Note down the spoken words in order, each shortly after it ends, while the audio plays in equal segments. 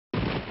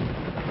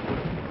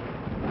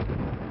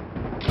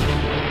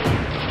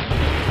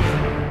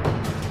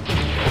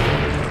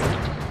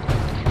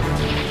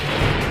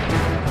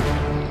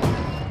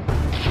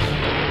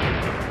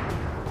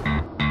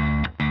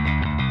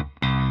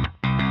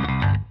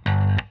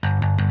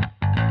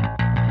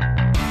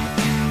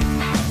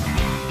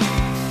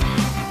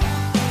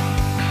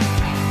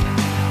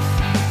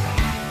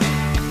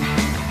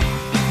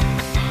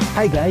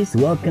Hi guys,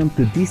 welcome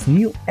to this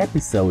new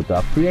episode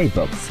of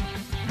Kreabox.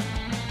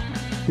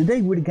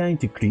 Today we're going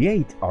to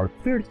create our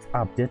first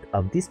object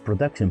of this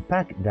production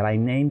pack that I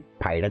named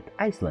Pirate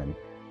Island.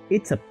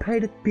 It's a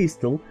pirate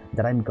pistol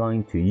that I'm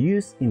going to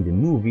use in the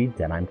movie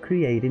that I'm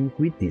creating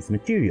with this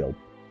material.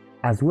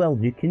 As well,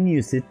 you can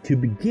use it to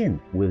begin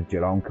with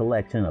your own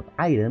collection of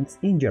items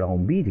in your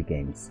own video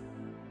games.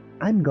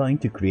 I'm going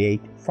to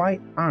create 5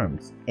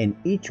 arms and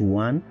each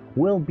one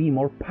will be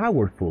more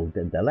powerful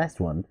than the last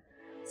one.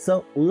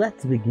 So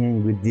let's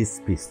begin with this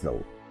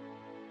pistol.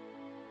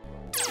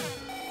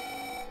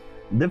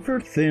 The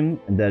first thing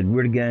that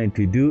we're going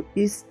to do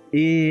is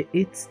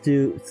it's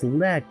to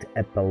select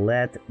a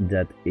palette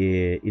that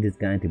it is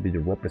going to be the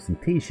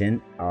representation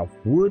of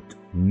wood,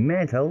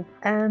 metal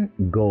and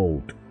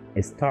gold.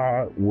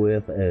 Start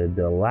with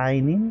the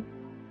lining,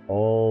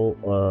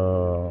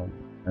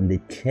 and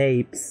the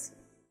shapes.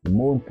 The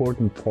more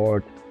important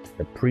part,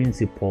 the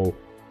principle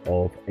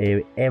of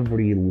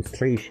every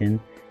illustration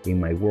in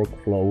my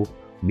workflow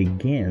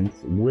begins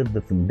with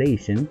the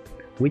foundation,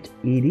 which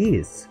it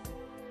is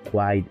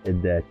quite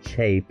the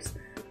shapes,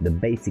 the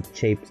basic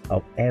shapes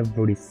of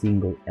every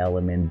single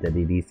element that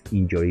it is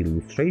in your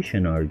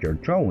illustration or your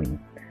drawing.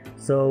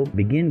 So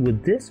begin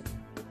with this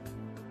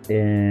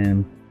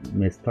and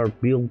start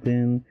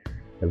building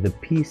the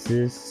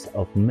pieces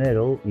of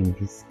metal in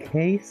this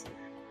case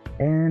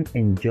and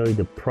enjoy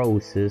the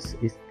process.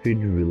 It's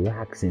pretty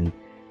relaxing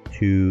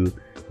to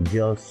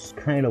just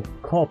kind of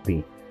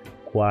copy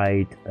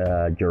quite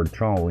your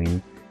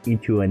drawing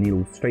into an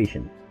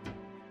illustration.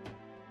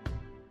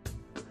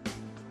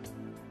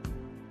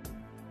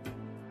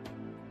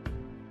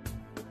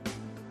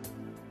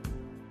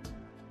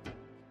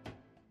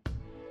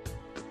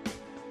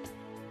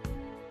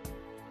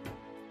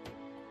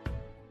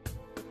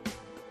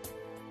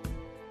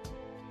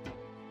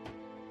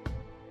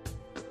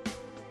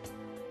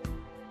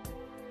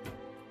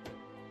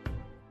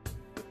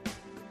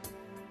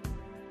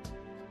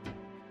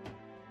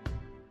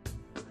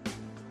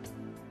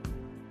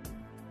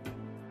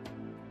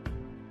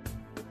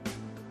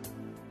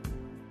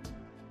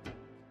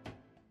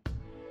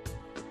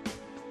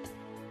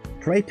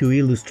 Try to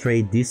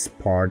illustrate this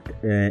part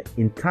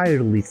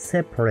entirely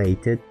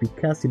separated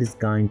because it is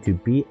going to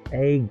be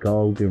a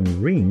golden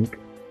ring.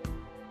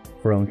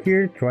 From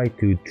here, try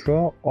to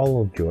draw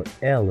all of your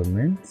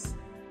elements.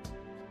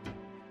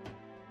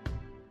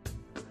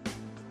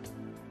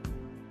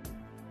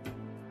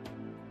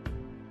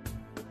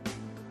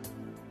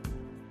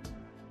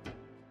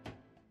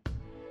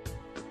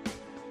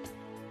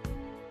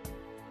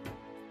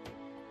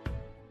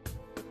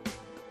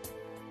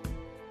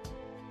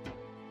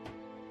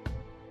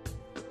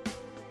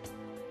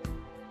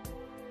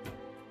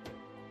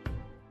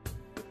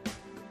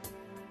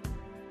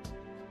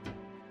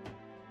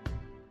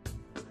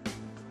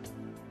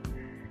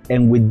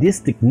 And with this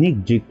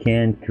technique you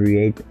can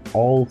create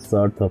all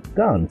sorts of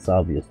guns.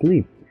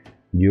 Obviously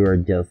you are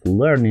just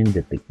learning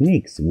the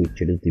techniques,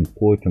 which is the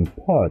important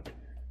part.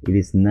 It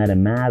is not a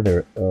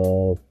matter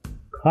of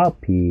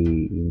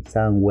copy in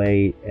some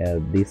way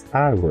this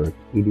artwork.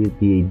 It is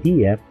the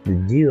idea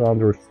that you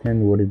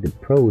understand what is the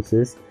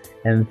process,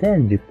 and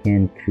then you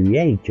can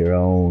create your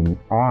own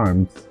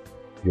arms,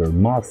 your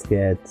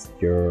muskets,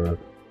 your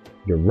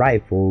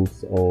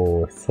rifles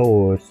or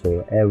swords,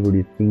 or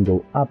every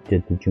single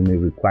object that you may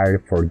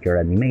require for your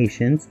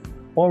animations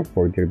or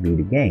for your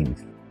video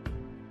games.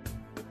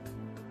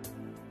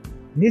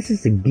 This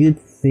is a good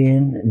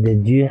thing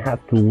that you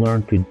have to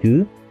learn to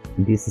do.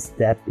 This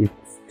step is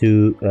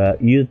to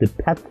use the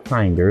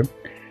pathfinder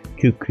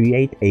to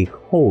create a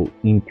hole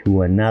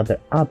into another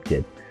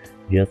object.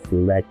 Just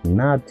select an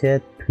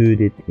object,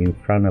 put it in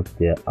front of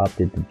the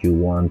object that you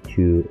want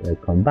to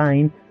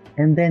combine,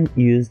 and then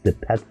use the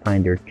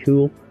pathfinder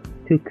tool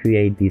to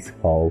create this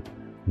hole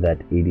that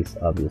it is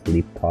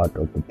obviously part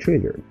of the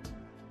trigger.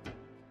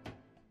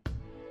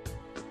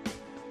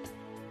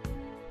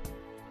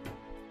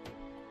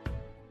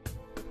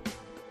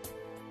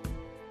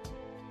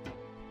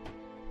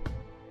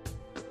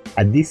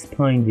 At this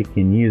point you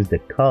can use the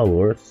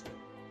colors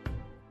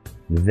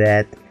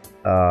that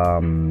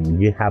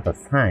you have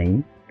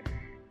assigned,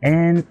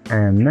 and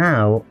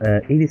now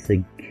it is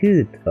a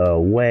good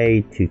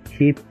way to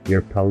keep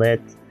your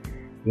palette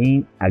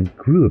in a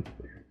group.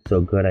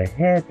 So go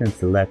ahead and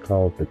select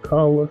all the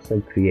colors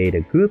and create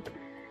a group,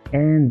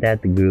 and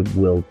that group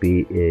will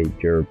be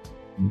your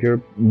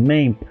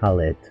main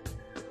palette.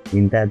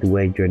 In that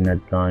way you're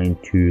not going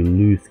to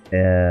lose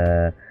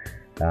the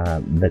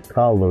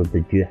color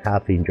that you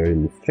have in your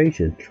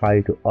illustration.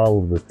 Try to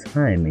all the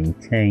time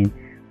maintain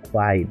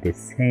quite the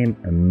same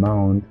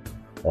amount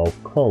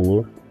of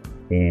color,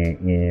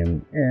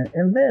 and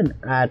then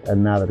add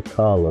another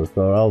colors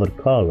or other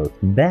colors.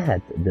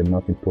 But the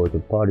most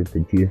important part is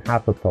that you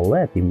have a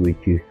palette in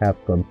which you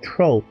have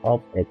control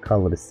of a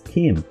color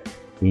scheme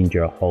in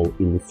your whole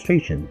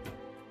illustration.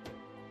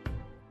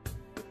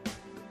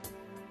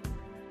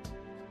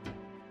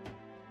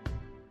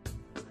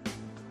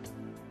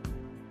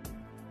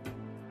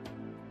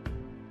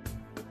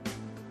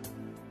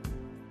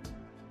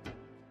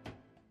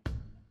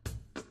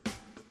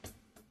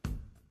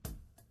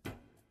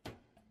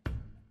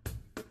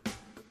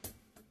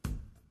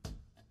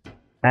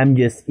 I'm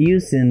just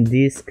using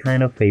this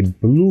kind of a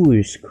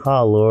bluish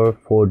color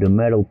for the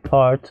metal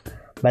part,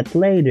 but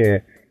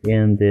later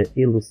in the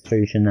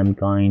illustration I'm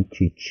going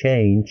to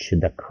change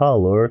the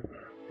color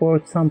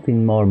for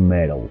something more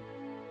metal.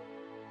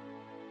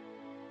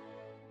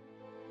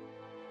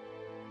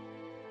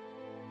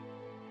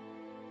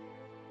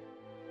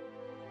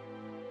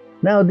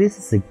 Now this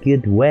is a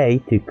good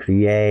way to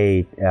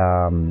create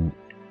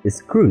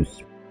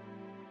screws.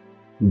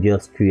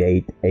 Just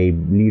create a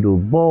little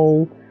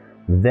ball,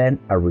 then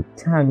a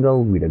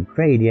rectangle with a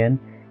gradient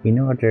in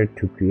order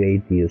to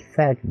create the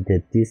effect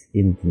that this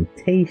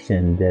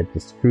indentation that the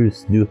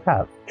screws do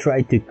have.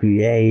 Try to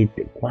create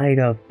quite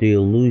of the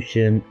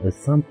illusion of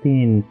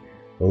something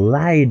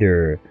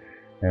lighter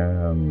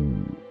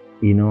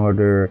in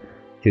order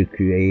to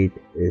create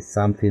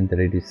something that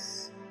it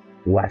is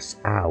washed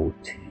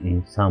out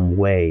in some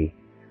way.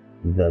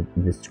 The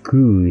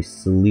screw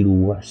is a little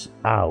washed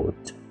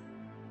out.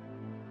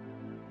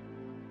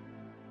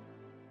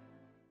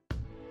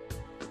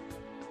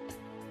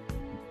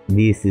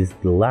 This is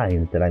the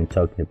line that I'm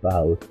talking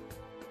about.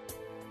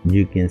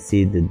 You can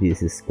see that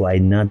this is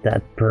quite not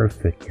that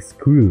perfect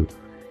screw.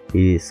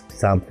 It is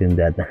something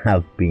that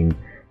have been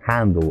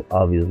handled.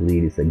 Obviously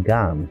it is a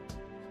gun.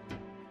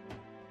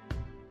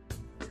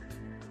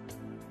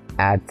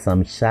 Add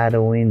some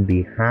shadowing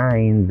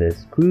behind the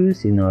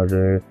screws in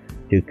order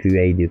to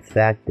create the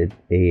effect that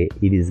it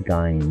is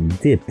going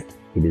deep.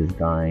 It is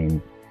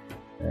going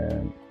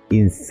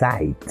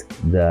inside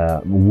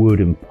the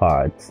wooden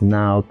parts.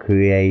 Now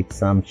create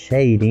some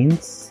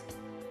shadings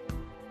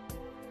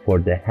for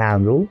the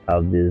handle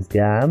of this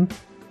gun.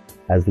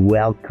 As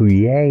well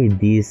create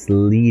these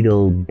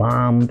little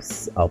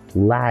bumps of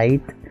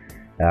light,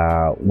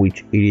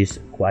 which it is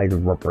quite a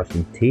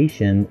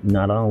representation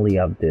not only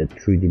of the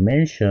 3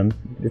 dimension,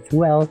 but as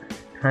well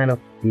kind of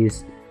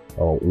this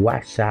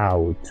wash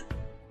out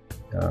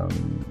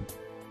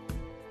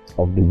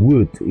of the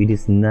wood. It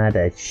is not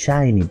a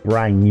shiny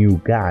brand new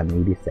gun,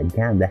 it is a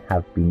gun that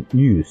has been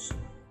used.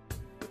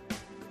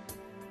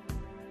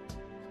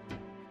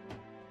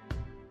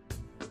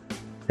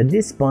 At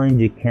this point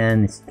you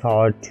can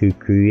start to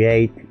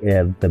create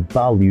the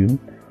volume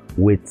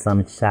with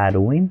some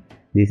shadowing.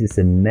 This is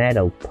a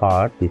metal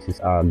part, this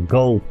is a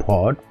gold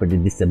part, but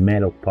it is a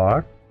metal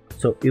part,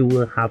 so it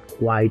will have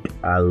quite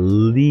a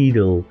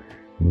little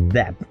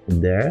depth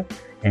there.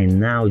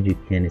 And now you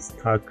can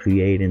start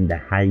creating the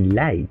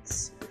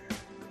highlights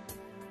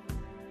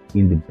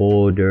in the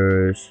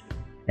borders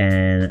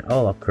and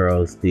all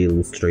across the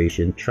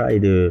illustration.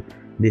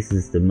 This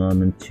is the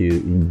moment to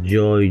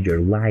enjoy your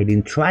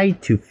lighting. Try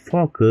to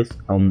focus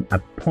on a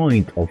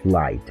point of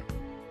light.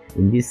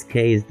 In this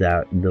case,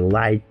 the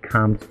light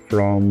comes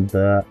from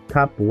the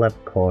top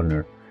left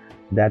corner.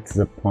 That's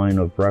the point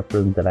of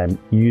reference that I'm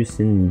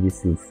using in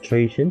this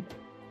illustration.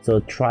 So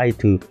try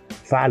to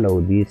follow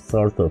this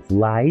sort of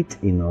light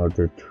in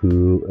order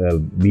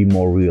to be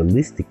more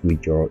realistic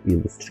with your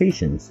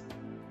illustrations.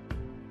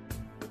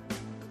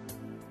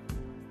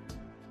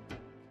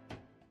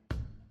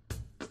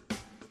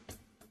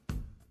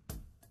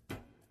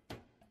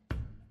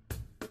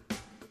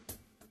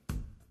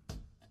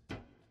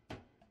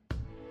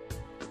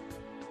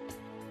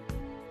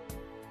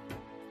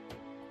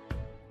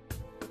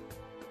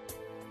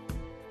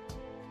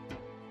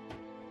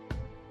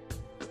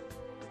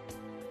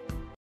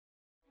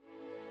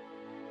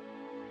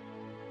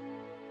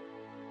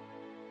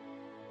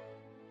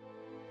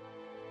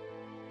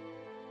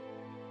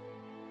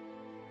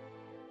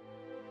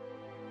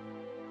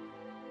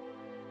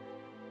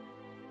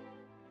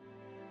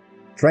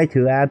 Try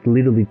to add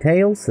little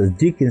details. As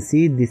you can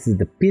see, this is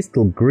the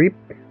pistol grip,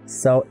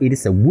 so it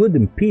is a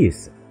wooden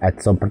piece.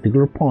 At some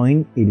particular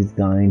point it is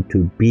going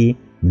to be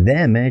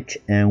damaged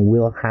and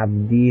will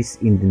have these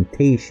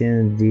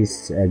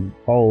indentations,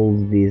 all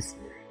these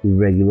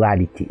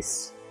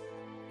irregularities.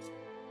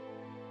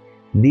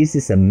 This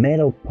is a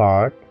metal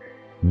part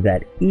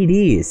that it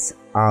is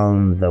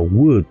on the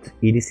wood,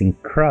 it is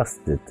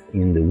encrusted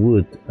in the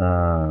wood,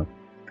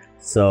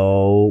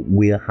 so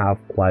we'll have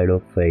quite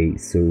of a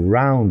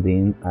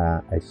surrounding,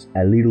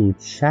 a little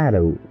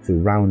shadow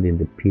surrounding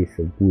the piece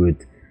of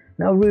wood.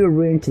 Now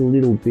rearrange a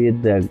little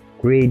bit the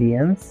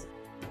gradients.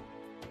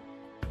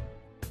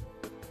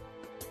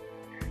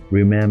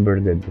 Remember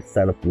that the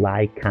set of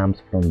light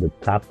comes from the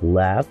top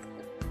left,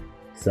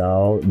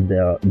 so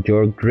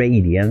your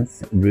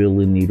gradients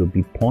really need to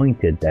be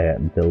pointed.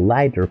 The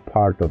lighter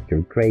part of your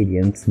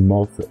gradients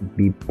must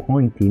be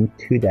pointing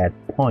to that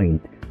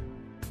point.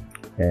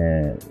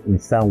 In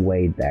some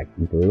way that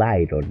the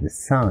light or the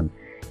sun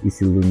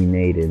is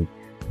illuminating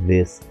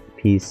this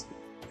piece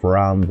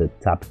from the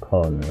top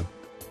corner.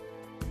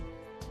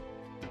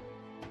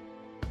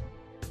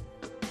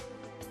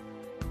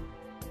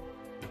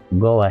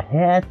 Go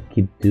ahead,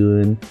 keep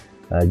doing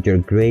your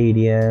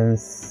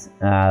gradients.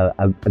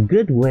 A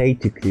good way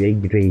to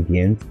create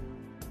gradients,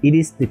 it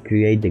is to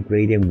create the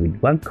gradient with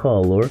one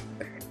color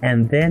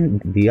and then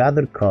the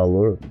other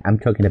color. I'm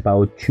talking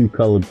about two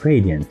color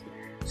gradients.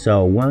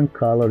 So one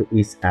color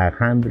is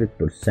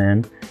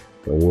 100%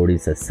 or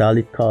is a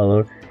solid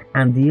color,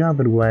 and the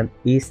other one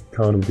is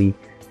totally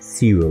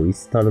zero,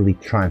 it's totally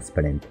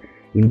transparent.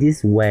 In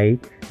this way,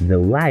 the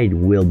light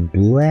will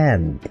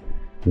blend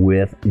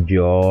with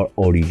your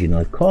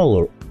original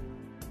color.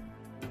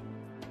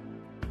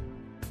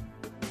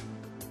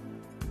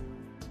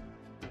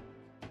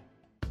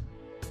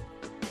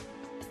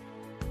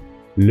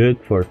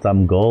 Look for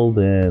some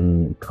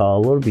golden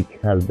color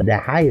because the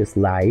highest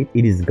light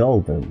it is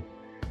golden.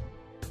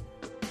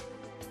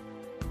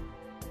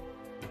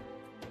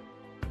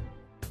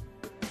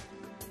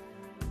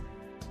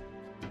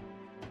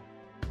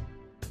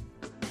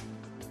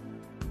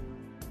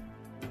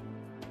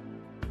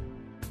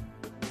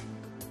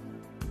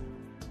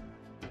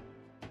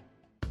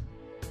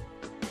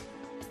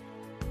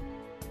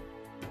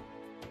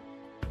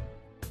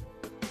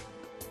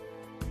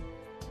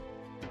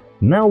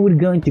 Now we're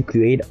going to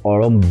create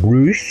our own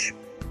brush.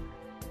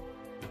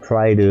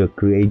 Try to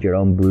create your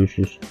own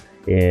brushes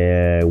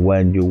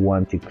when you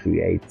want to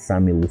create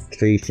some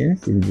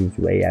illustrations. In this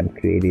way I'm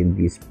creating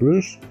this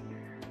brush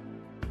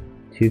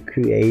to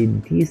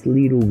create these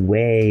little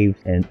waves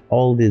and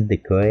all the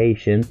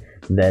decoration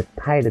that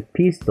pirate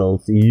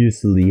pistols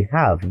usually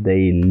have.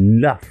 They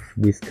love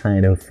this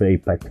kind of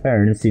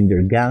patterns in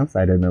their guns.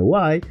 I don't know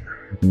why.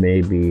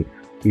 Maybe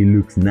it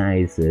looks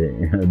nice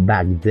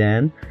back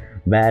then,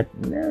 but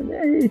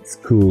it's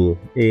cool.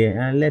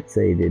 Let's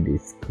say that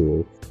it's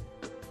cool.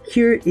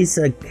 Here is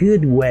a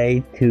good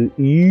way to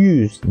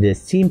use the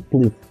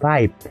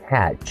simplify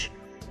patch.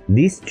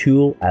 This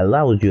tool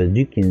allows you, as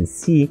you can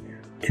see,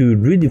 to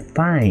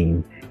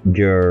redefine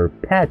your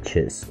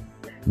patches,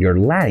 your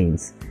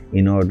lines,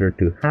 in order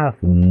to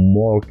have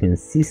more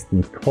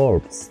consistent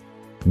curves,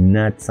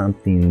 not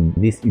something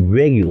this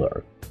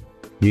irregular.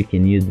 You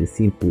can use the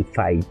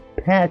simplified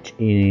patch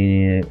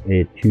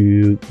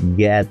to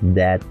get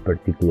that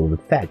particular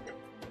effect.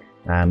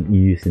 I'm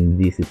using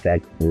this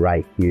effect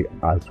right here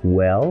as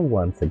well.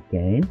 Once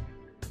again,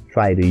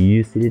 try to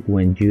use it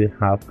when you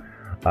have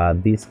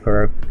this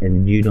curve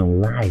and you don't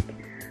like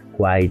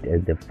quite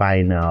the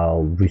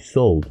final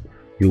result.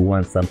 You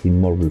want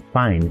something more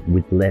refined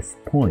with less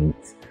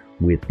points,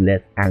 with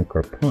less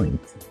anchor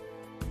points.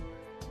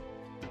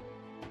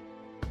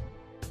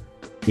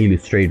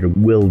 Illustrator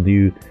will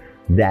do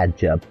that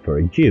job for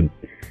you.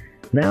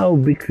 Now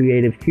be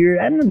creative here.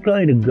 I'm not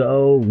going to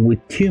go with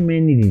too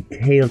many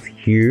details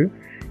here.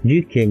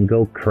 You can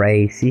go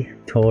crazy,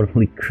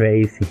 totally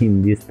crazy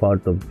in this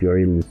part of your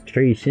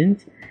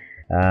illustrations,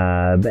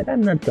 but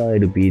I'm not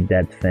going to be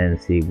that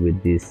fancy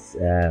with this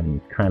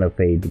kind of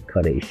a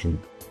decoration.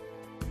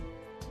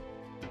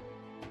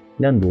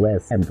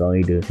 Nonetheless, I'm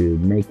going to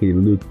make it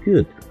look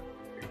good.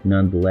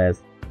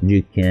 Nonetheless,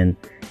 you can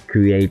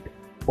create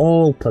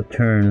all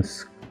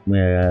patterns.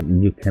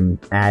 You can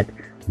add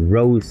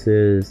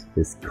roses,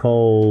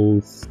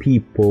 skulls,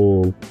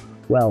 people.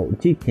 Well,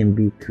 you can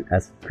be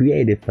as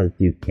creative as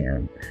you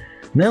can.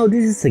 Now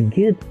this is a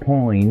good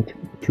point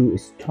to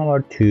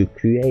start to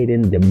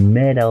creating the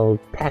metal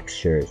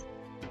textures.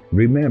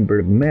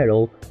 Remember,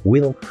 metal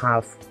will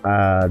have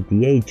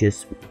the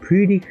edges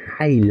pretty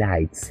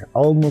highlights,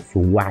 almost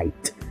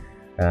white.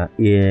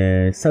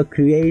 So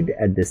create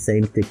the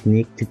same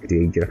technique to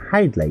create your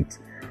highlights.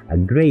 A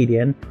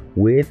gradient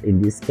with,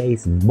 in this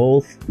case,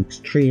 both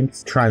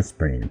extremes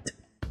transparent.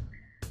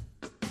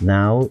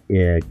 Now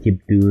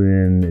keep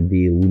doing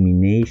the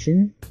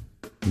illumination,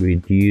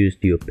 reduce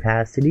the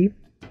opacity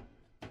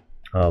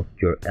of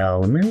your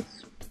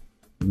elements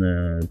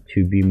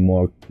to be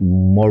more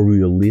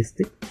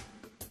realistic,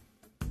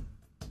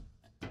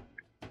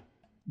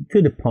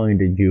 to the point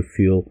that you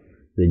feel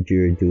that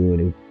you're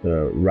doing it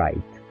right.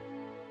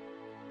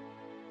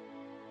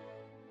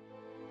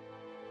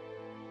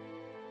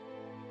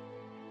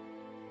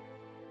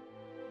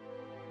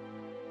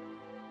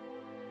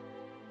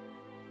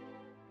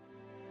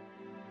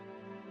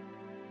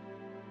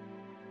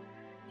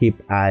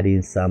 Keep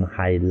adding some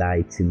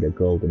highlights in the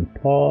golden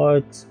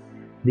parts.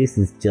 This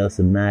is just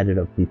a matter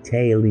of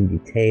detailing.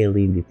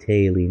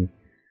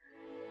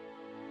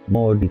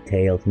 More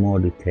details.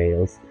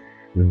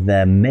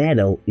 The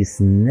metal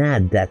is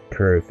not that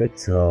perfect,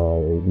 so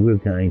we're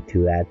going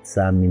to add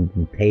some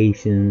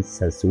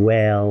indentations as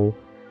well.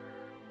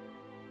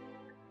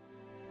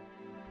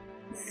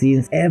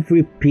 Since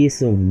every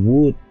piece of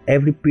wood,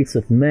 every piece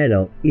of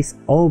metal is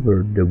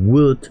over the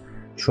wood,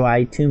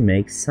 try to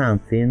make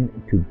something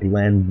to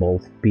blend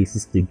both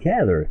pieces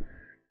together,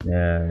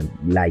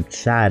 like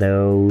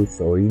shadows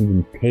or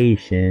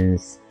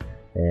indentations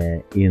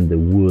in the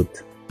wood.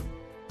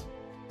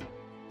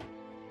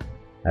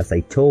 As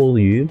I told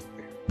you,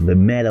 the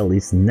metal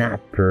is not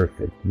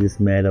perfect. This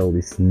metal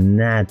is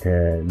not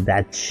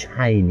that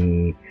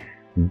shiny,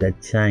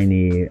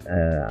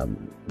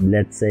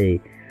 let's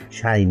say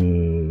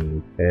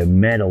shiny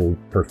metal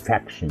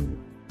perfection.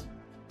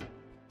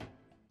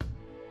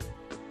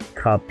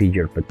 Copy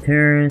your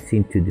patterns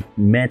into the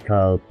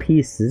metal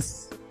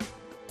pieces.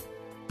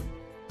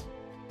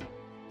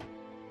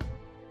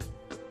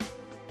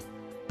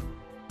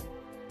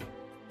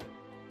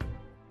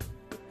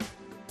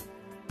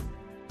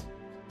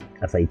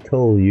 as I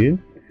told you,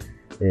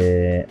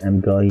 I'm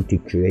going to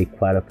create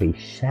quite of a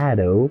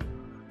shadow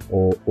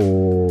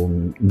or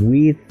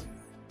with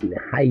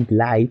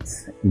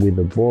highlights with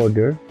the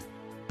border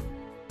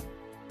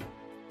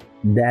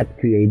that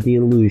create the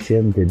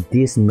illusion that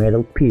these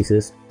metal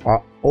pieces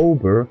are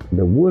over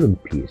the wooden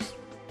piece.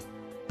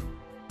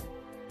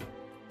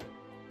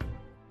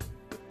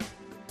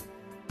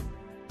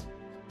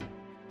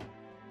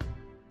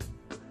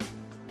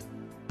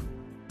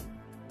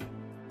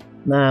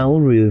 Now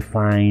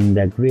refine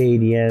the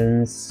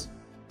gradients,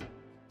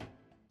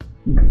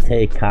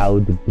 take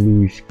out the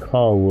bluish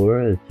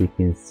color. As you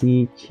can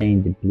see,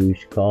 change the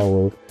bluish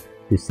color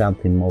to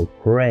something more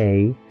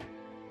gray,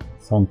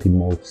 something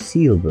more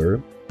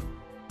silver.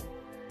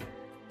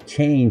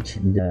 Change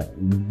the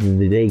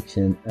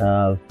direction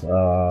of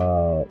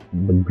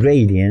the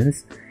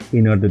gradients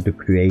in order to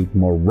create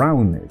more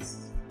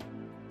roundness.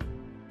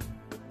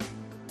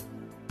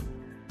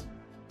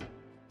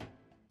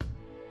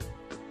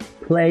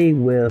 Play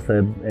with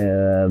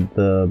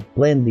the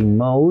blending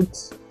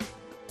modes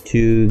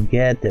to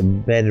get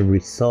better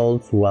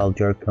results while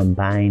you're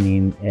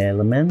combining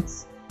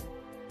elements.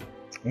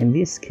 In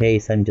this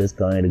case, I'm just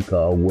going to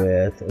go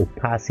with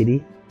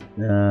opacity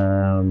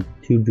to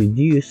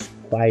reduce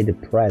quite the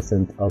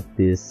presence of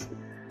this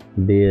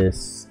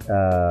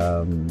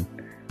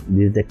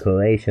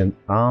decoration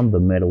on the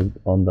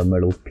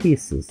metal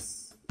pieces.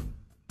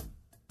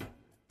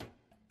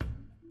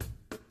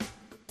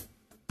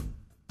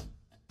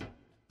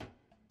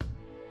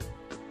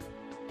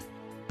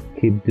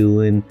 Keep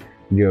doing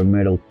your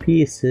metal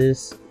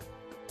pieces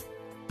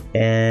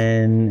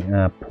and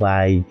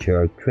apply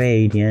your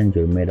gradient,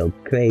 your metal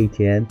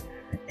gradient,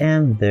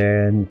 and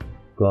then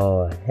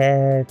go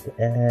ahead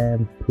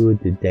and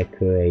put the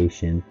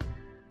decoration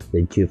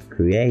that you've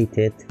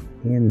created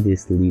in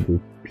this little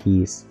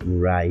piece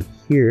right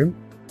here.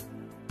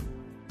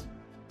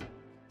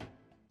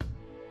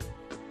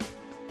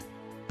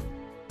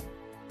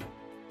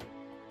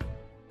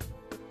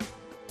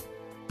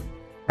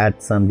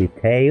 Add some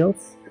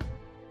details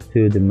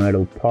to the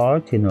metal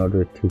part in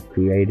order to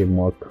create a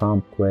more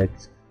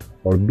complex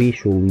or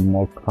visually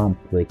more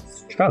complex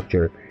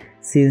structure,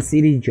 since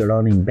it is your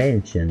own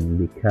invention,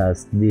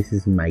 because this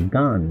is my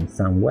gun in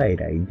some way.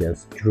 I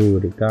just drew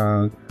the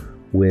gun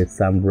with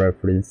some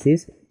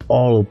references.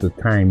 All of the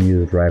time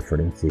use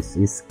references.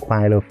 It's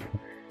quite of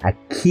a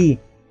key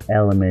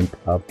element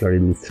of your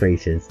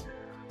illustrations.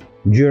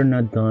 You're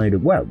not going to,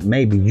 well,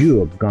 maybe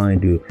you're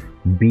going to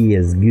be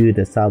as good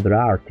as other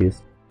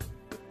artists,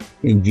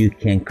 and you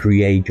can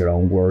create your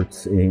own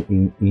words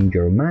in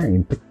your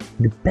mind, but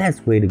the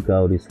best way to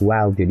go is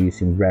while you're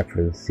using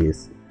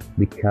references,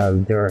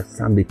 because there are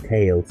some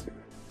details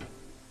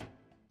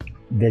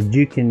that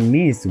you can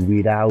miss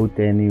without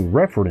any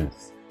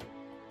reference.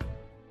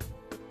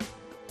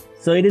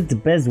 So it is the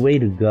best way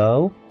to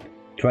go.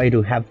 Try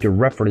to have your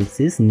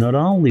references not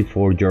only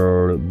for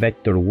your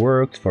vector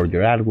works, for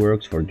your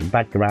artworks, for your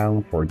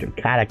background, for your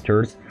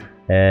characters,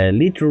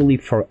 literally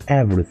for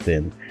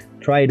everything.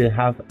 Try to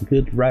have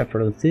good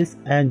references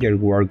and your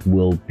work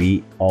will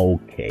be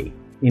okay.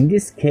 In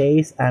this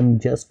case, I'm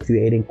just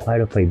creating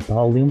quite of a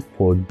volume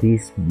for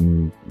this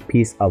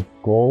piece of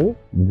gold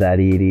that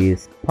it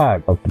is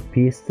part of the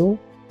pistol.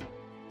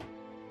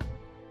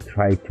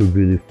 Try to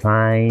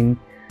redefine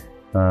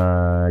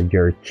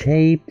your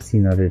shapes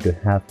in order to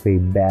have a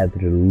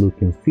better look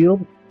and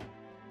feel.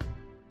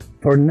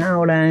 For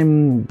now,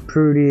 I'm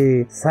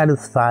pretty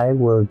satisfied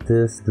with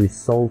this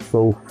result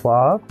so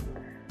far.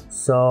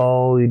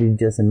 So it is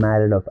just a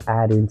matter of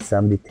adding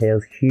some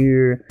details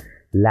here,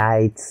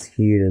 lights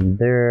here and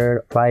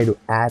there. Try to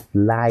add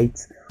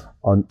lights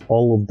on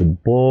all of the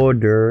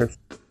borders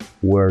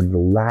where the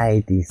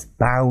light is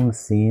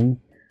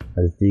bouncing.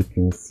 As you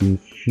can see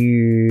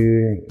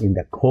here in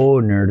the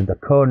corners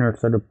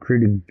are a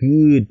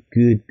pretty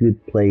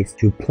good place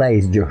to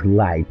place your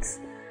lights.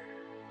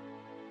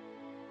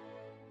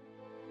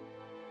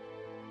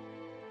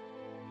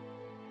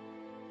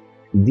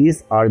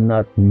 These are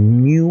not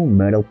new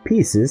metal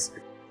pieces,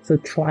 so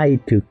try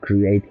to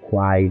create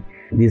quite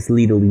these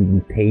little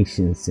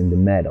indentations in the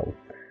metal.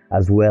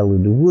 As well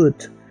in the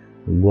wood,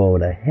 go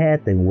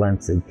ahead and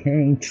once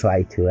again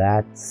try to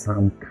add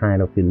some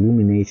kind of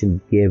illumination,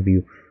 give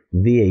you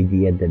the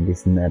idea that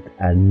it's not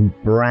a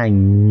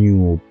brand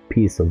new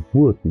piece of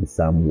wood in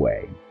some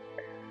way.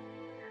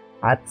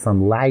 Add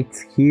some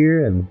lights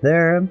here and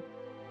there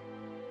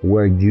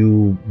where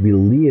you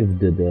believe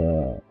that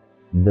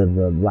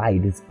the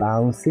light is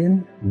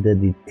bouncing. The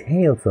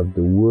details of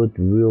the wood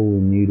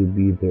really need to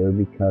be there,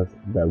 because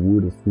the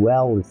wood as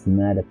well is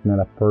not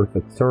a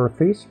perfect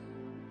surface.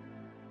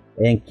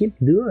 And keep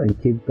going,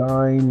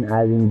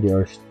 adding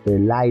the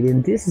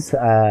lighting. This is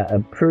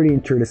pretty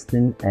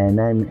interesting,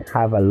 and I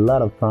have a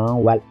lot of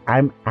fun while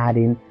I'm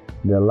adding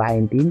the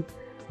lighting,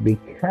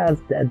 because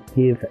that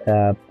gives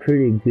a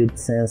pretty good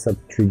sense of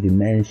 3D,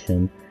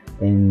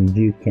 and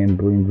you can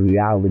bring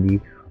reality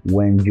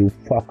when you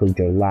focus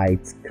your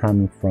lights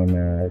coming from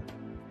a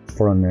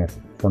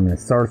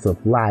source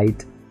of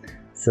light.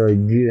 so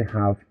you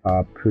have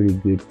a pretty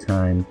good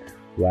time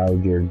while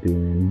you're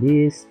doing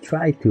this.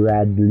 Try to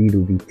add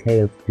little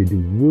details to the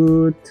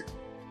wood.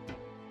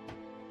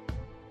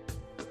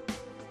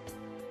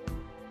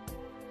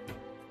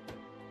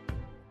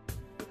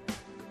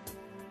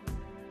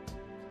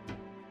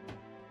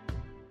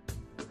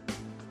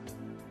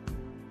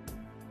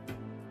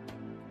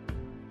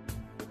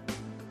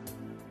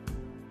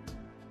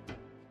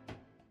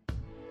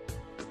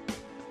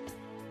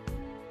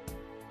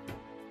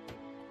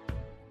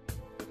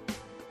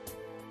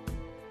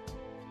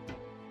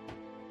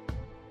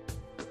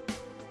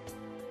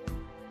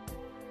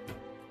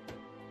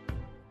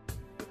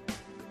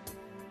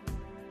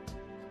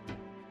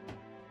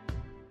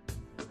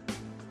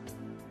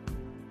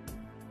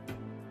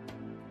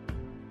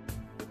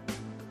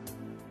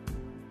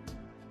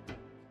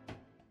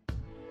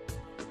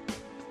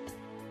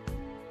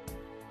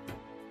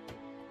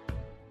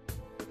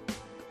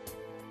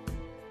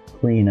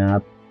 Clean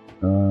up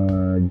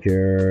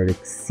your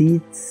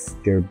exits,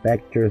 your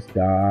vectors that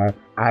are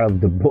out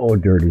of the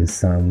border in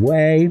some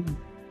way.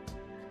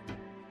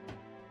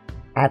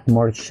 Add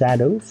more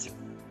shadows.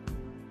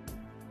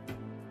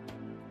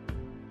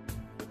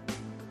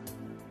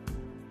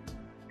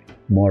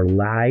 More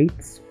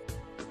lights.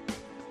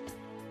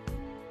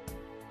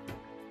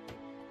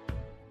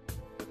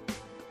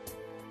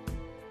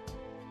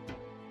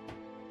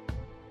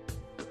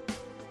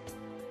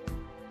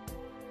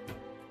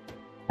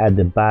 At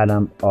the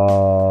bottom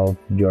of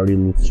your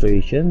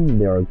illustration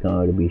there are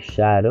going to be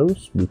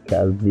shadows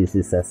because this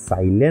is a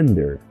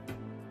cylinder.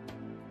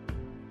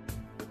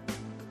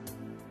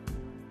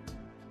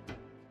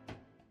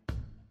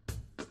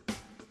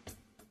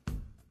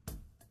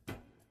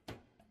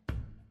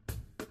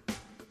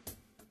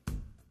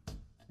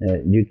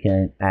 You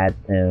can add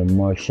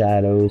more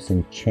shadows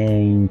and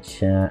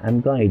change.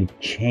 I'm going to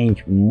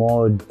change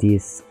more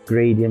this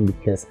gradient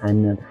because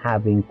I'm not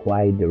having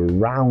quite the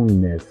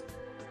roundness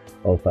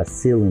of a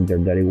cylinder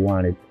that I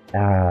wanted.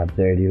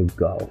 There you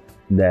go.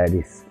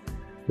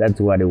 That's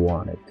what I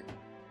wanted.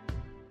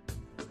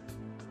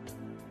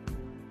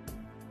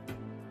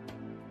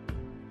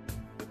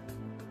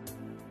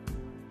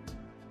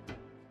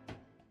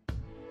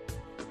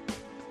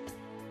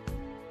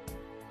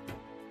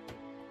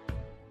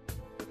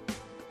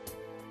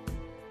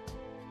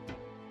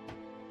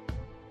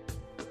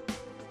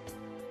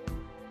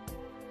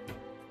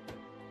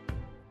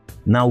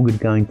 Now we're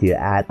going to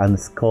add a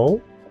skull.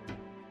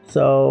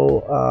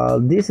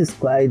 So this is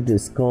quite the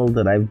skull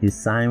that I've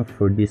designed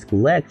for this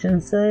collection.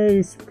 So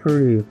it's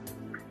pretty.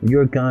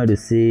 You're going to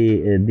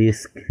see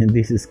this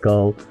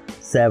skull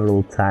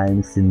several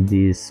times in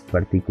this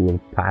particular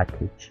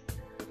package,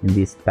 in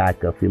this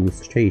pack of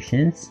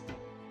illustrations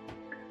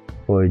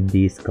for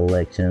this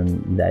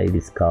collection that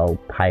is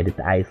called Pirate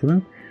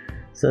Island.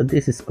 So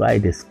this is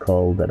quite the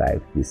skull that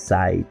I've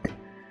decided,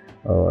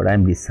 or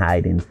I'm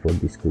deciding for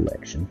this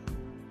collection.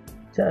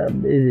 So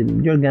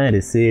you're going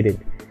to see it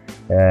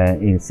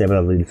in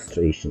several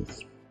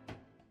illustrations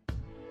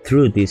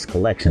through this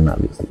collection,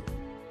 obviously.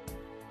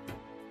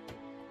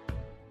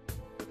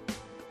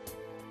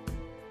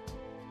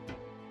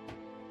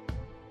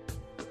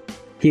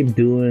 Keep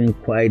doing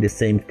quite the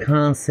same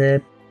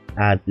concept.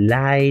 Add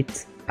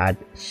lights, add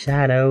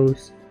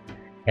shadows,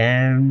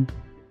 and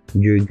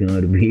you're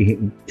going to be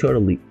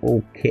totally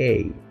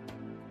okay.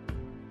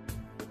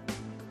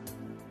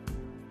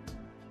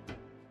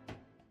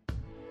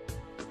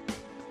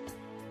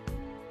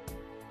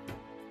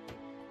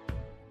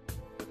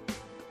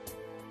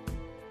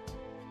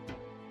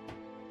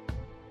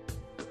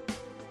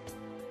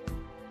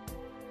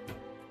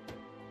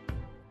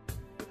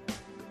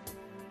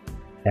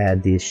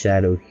 Add this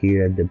shadow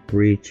here at the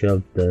bridge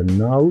of the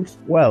nose.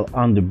 Well,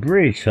 on the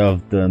bridge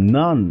of the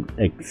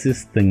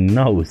non-existing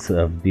nose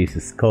of this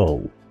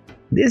skull.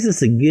 This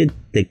is a good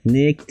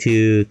technique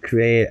to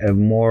create a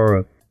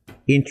more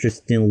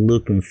interesting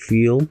look and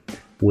feel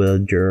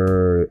with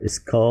your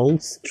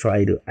skulls.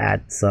 Try to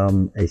add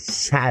some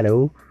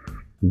shadow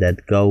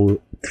that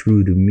go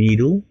through the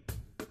middle.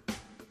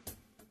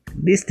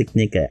 This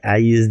technique, I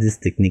use this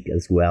technique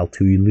as well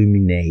to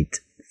illuminate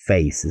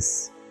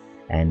faces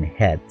and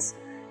heads.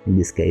 In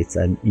this case,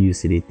 I'm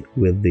using it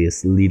with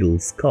this little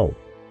skull.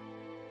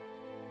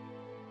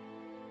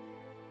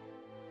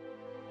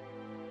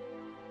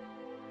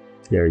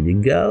 There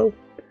you go.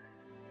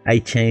 I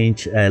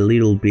changed a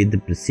little bit the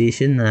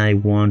position. I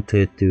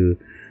wanted to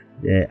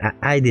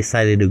I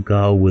decided to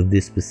go with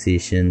this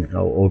position,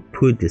 or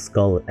put the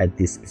skull at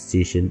this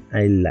position.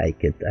 I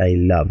like it. I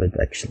love it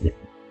actually.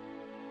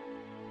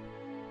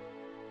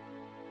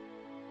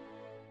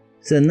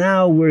 So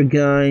now we're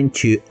going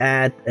to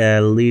add a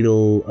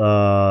little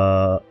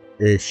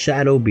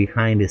shadow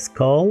behind the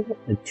skull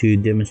to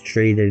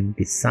demonstrate that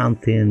it is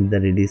something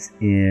that it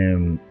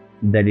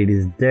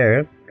is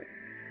there,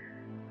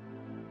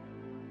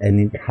 and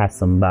it has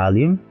some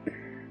volume.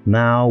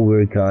 Now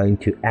we're going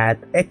to add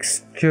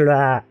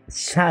extra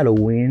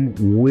shadowing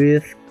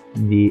with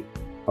the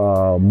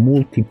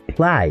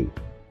multiply.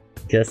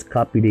 Just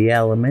copy the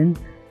element,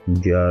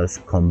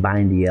 just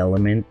combine the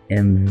element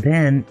and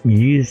then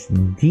use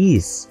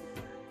this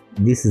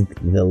is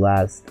the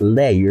last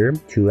layer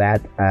to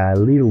add a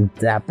little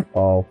depth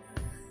of,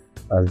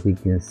 as you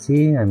can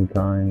see, I'm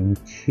going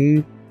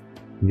to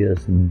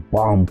just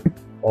bump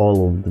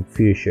all of the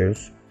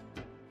features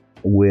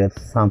with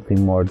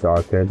something more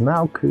darker.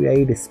 Now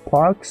create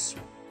sparks,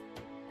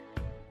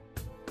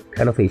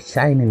 kind of a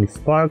shining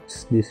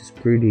sparks. This is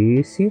pretty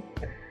easy,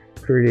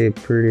 pretty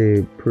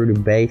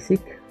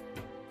basic.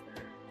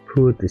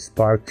 Put the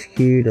sparks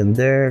here and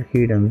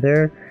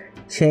there,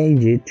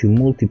 change it to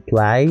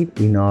multiply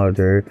in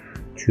order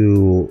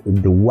to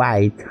the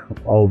white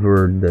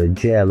over the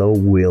yellow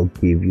will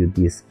give you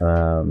this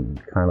kind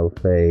of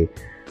a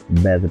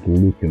better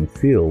looking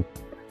feel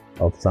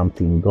of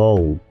something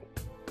gold.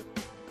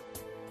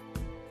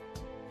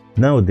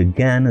 Now the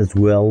gun as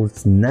well,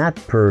 it's not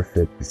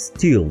perfect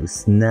still,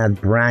 it's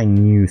not brand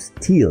new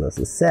still. As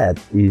I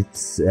said,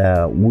 it's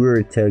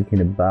we're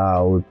talking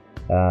about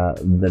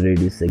that it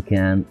is a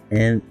gun,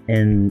 and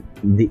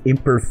the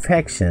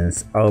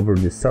imperfections over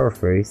the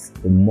surface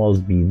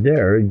must be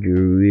there. You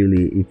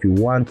really, if you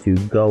want to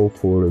go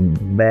for a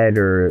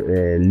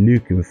better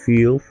looking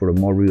feel, for a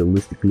more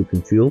realistic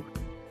looking feel,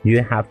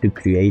 you have to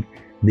create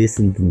these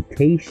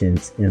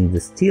indentations in the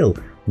steel,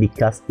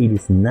 because it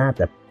is not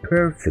a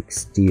perfect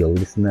steel,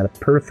 it's not a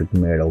perfect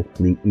metal,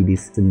 it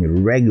is an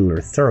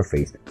irregular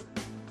surface.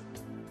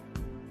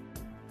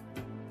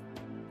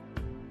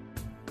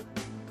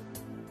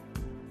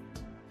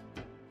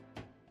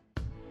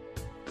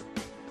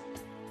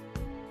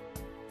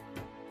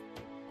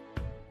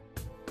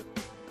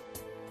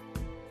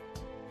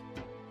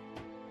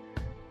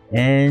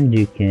 And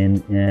you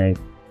can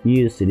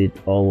use it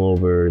all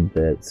over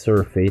the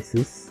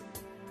surfaces,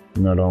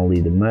 not only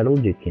the metal,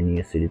 you can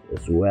use it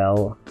as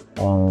well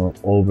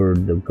over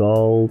the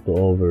gold,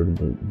 over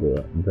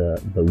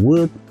the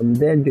wood, and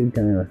then you're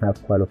gonna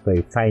have quite of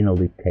a final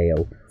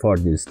detail for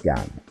this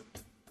gun.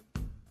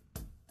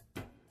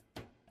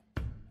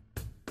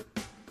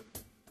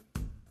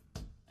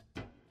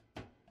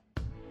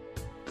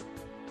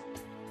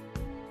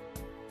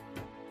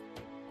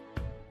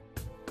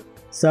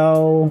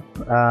 So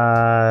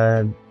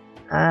I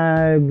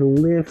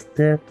believe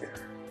that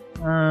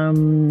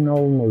I'm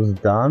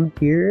almost done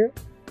here.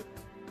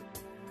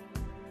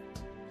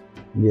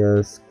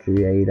 Just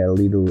create a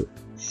little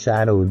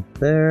shadow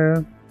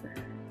there,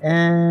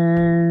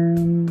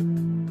 and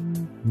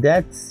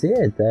that's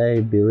it,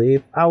 I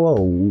believe. I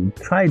will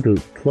try to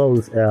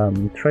close,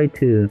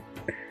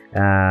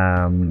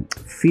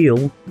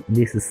 fill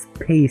these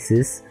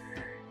spaces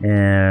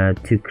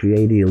to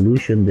create the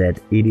illusion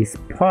that it is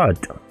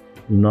part,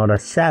 not a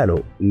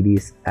shadow, it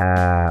is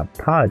a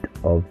part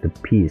of the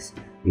piece,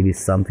 it is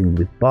something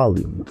with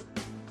volume.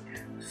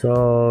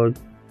 So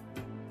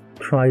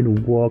try to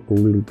walk a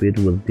little bit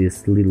with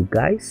these little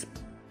guys.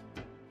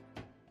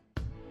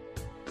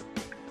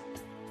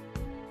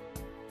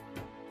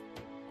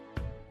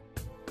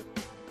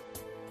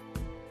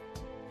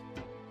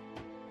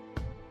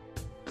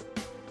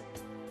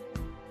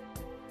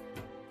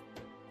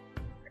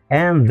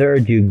 And there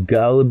you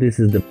go, this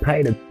is the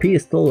pilot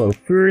pistol, or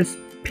first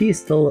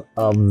pistol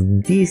of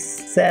this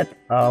set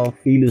of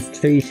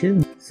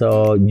illustrations.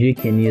 So you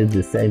can use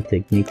the same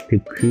technique to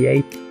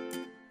create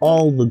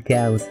all the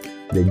guns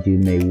that you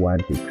may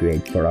want to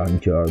create for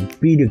on your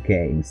video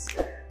games.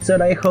 So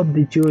I hope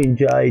that you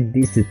enjoyed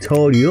this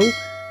tutorial,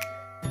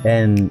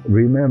 and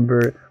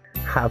remember,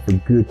 have a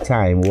good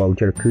time while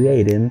you're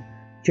creating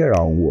your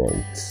own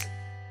worlds.